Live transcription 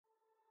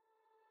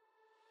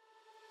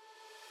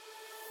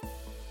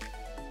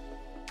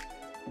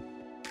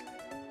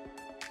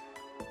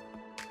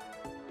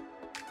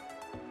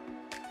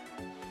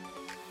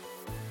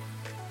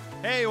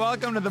Hey,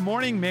 welcome to the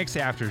Morning Mix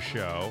After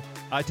Show.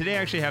 Today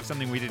I actually have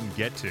something we didn't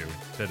get to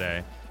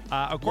today.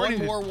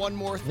 One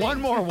more thing.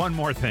 One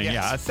more thing, Yes.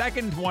 yeah. A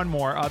second one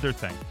more other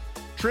thing.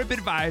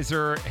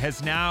 TripAdvisor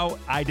has now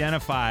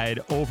identified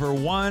over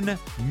 1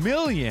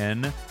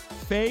 million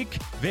fake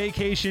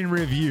vacation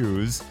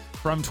reviews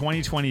from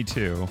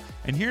 2022.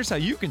 And here's how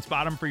you can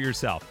spot them for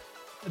yourself.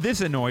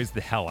 This annoys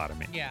the hell out of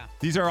me. Yeah.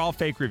 These are all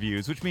fake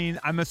reviews, which means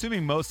I'm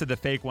assuming most of the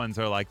fake ones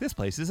are like, this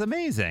place is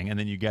amazing. And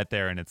then you get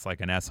there and it's like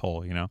an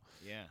S-hole, you know?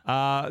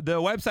 Yeah. The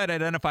website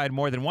identified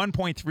more than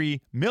 1.3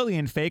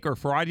 million fake or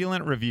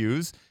fraudulent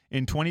reviews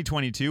in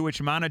 2022, which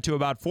amounted to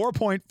about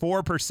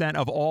 4.4%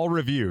 of all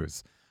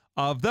reviews.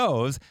 Of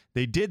those,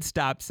 they did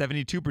stop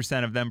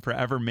 72% of them for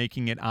ever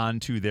making it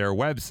onto their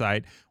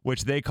website,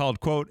 which they called,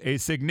 quote, a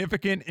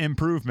significant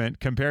improvement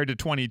compared to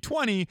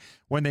 2020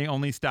 when they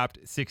only stopped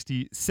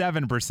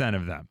 67%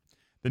 of them.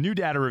 The new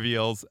data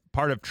reveals,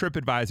 part of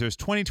TripAdvisor's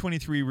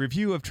 2023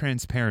 Review of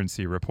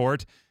Transparency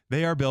report,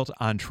 they are built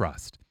on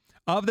trust.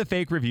 Of the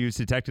fake reviews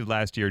detected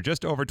last year,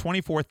 just over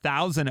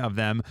 24,000 of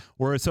them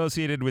were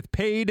associated with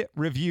paid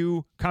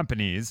review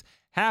companies,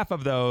 half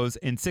of those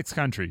in 6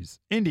 countries: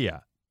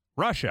 India,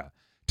 Russia,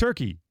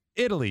 Turkey,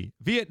 Italy,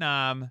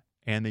 Vietnam,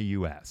 and the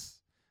U.S.,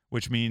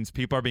 which means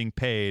people are being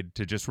paid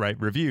to just write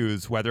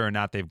reviews whether or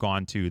not they've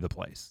gone to the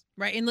place.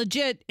 Right. And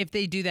legit, if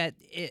they do that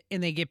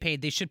and they get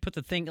paid, they should put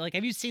the thing, like,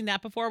 have you seen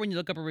that before when you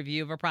look up a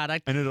review of a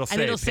product? And it'll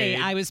say,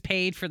 I was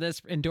paid for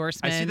this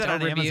endorsement. I see that or on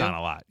review. Amazon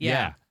a lot.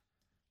 Yeah.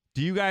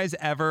 Do you guys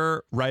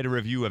ever write a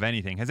review of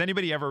anything? Has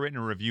anybody ever written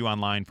a review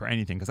online for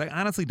anything? Because I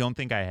honestly don't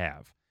think I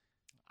have.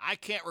 I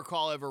can't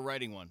recall ever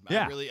writing one.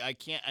 Yeah. I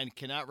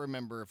cannot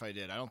remember if I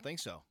did. I don't think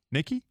so.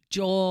 Nikki?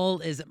 Joel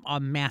is a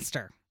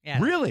master. Yeah.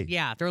 Really?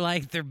 Yeah.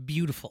 They're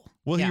beautiful.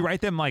 Will yeah. he write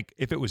them like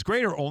if it was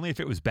great or only if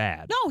it was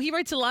bad? No, he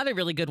writes a lot of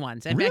really good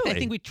ones. In fact, I Really?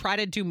 think we try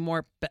to do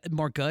more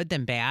good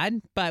than bad,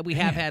 but we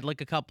have Man. had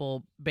like a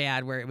couple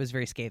bad where it was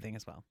very scathing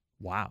as well.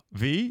 Wow.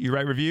 V, you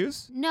write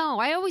reviews? No,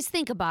 I always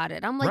think about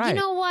it. I'm like, Right.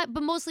 you know what?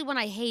 But mostly when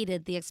I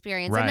hated the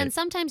experience. And then Right.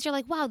 sometimes you're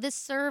like, wow, this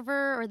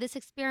server or this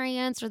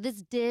experience or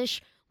this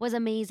dish was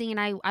amazing.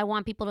 And I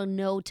want people to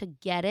know to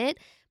get it.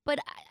 But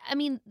I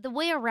mean, the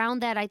way around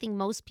that, I think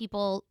most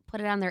people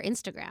put it on their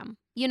Instagram.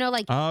 You know,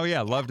 like, Oh,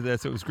 yeah. Loved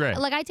this. It was great.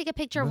 like I take a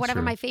picture of That's whatever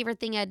true. my favorite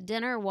thing at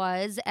dinner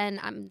was. And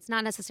it's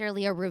not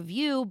necessarily a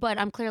review, but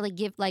I'm clearly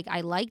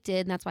I liked it.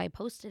 And that's why I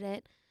posted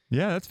it.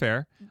 Yeah, that's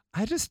fair.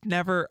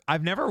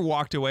 I've never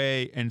walked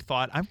away and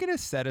thought, I'm going to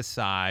set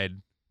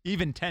aside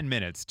even 10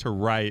 minutes to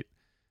write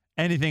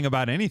anything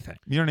about anything.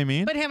 You know what I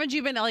mean? But haven't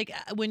you been like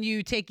when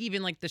you take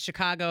even like the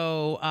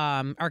Chicago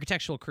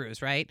architectural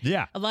cruise, right?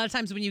 Yeah. A lot of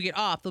times when you get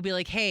off, they'll be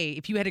like, "Hey,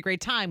 if you had a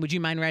great time, would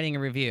you mind writing a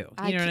review?"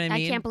 You know what I mean?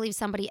 I can't believe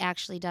somebody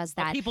actually does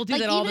that. people do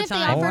like, that all even the if time.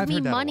 they Oh, offered I've me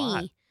heard that a lot.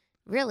 money,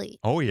 really.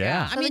 Oh, yeah.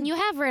 Yeah. So then you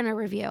have written a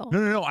review.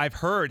 No. I've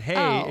heard, hey,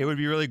 Oh. it would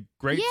be really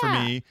great for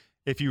Yeah. me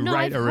if you No,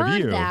 write I've a heard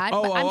review. that,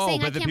 but I'm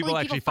saying I but the can't people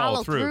believe actually people follow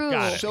follow through. through.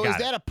 Got it. So got is it.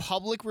 that a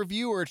public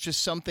review or it's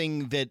just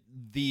something that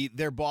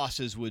their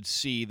bosses would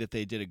see that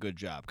they did a good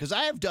job? Because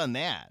I have done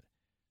that.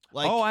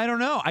 Like, I don't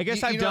know. I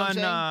guess You I've know what I'm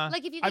done. saying?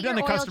 Like if you I've get done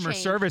the your oil customer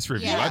change. service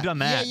review. Yeah. I've done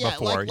that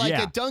before. Like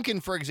yeah. at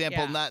Dunkin', for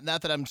example, Yeah.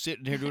 not that I'm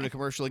sitting here doing a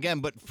commercial again,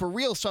 but for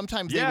real,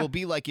 sometimes Yeah. they will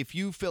be like, if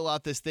you fill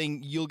out this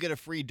thing, you'll get a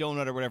free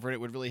donut or whatever, and it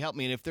would really help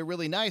me. And if they're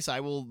really nice, I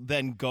will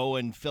then go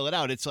and fill it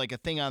out. It's like a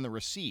thing on the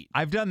receipt.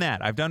 I've done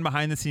that. I've done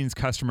behind the scenes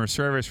customer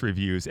service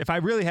reviews. If I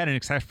really had an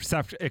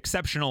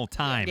exceptional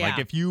time, Yeah. like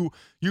if you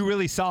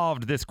really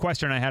solved this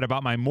question I had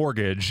about my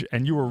mortgage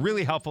and you were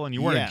really helpful and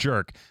you weren't Yeah. a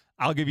jerk,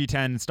 I'll give you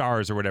 10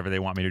 stars or whatever they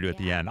want me to do at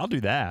the end. I'll do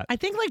that. I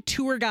think like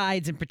tour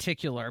guides in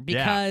particular,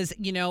 because,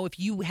 you know, if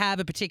you have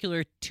a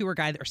particular tour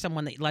guide or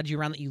someone that led you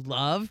around that you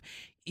love,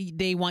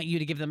 they want you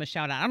to give them a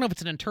shout out. I don't know if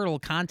it's an internal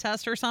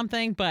contest or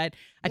something, but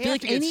I They feel have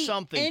like to get any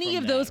something from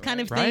of that, those kind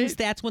of right? things,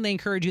 that's when they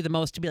encourage you the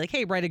most to be like,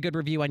 hey, write a good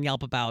review on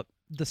Yelp about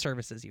the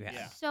services you have.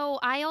 Yeah. So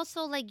I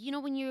also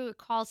when you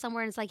call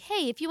somewhere and it's like,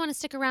 hey, if you want to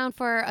stick around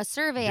for a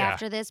survey Yeah.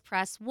 after this,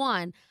 press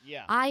 1.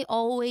 Yeah. I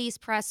always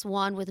press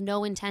 1 with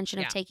no intention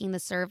of Yeah. taking the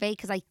survey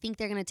because I think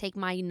they're going to take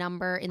my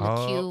number in the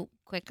Oh. queue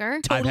quicker.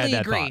 I've Totally had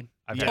that agree. thought.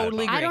 I've had that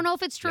Totally thought. agree. I don't know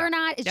if it's true Yeah. or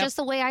not. It's Yep. just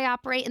the way I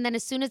operate. And then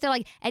as soon as they're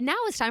like, and now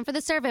it's time for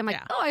the survey, I'm like,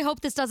 Yeah. oh, I hope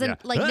this doesn't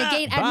Yeah.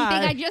 negate Bye.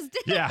 everything I just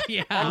did. Yeah.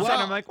 Yeah. All of a sudden, Well-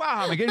 I'm like,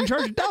 wow, I'm getting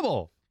charged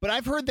double. But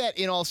I've heard that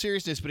in all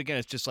seriousness, but again,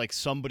 it's just like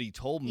somebody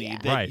told me Yeah.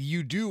 that Right.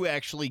 you do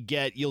actually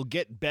you'll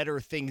get better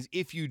things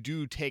if you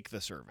do take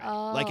the survey.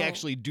 Like Oh.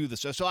 actually do the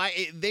survey. So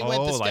they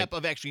went the Oh, step like-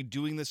 of actually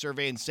doing the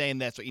survey and saying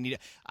that's what you need.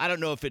 I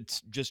don't know if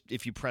it's just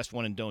if you press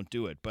 1 and don't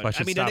do it. Well, I But I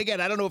should mean, stop. and again,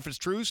 I don't know if it's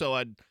true, so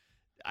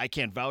I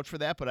can't vouch for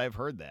that, but I've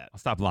heard that. I'll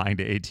stop lying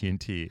to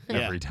AT&T Yeah.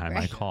 every time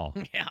I Right. call.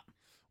 Yeah.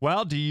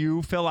 Well, do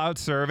you fill out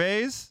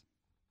surveys?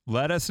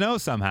 Let us know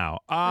somehow.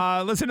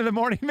 Listen to the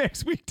Morning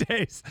Mix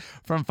weekdays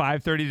from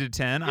 5:30 to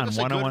 10 Give on us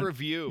 101. a good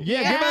review.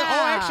 Yeah, give us,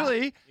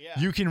 actually, Yeah.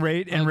 you can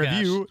rate and Oh,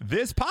 review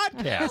this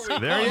podcast.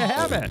 There you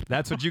have it.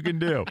 That's what you can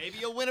do. Maybe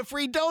you'll win a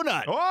free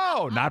donut.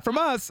 Oh, not from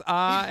us.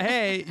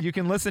 Hey, you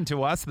can listen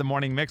to us, the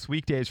Morning Mix,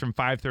 weekdays from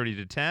 5:30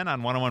 to 10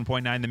 on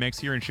 101.9 The Mix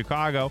here in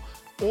Chicago,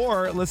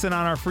 or listen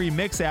on our free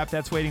Mix app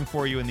that's waiting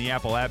for you in the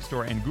Apple App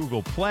Store and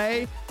Google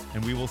Play.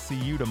 And we will see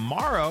you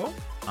tomorrow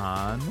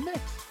on The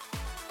Mix.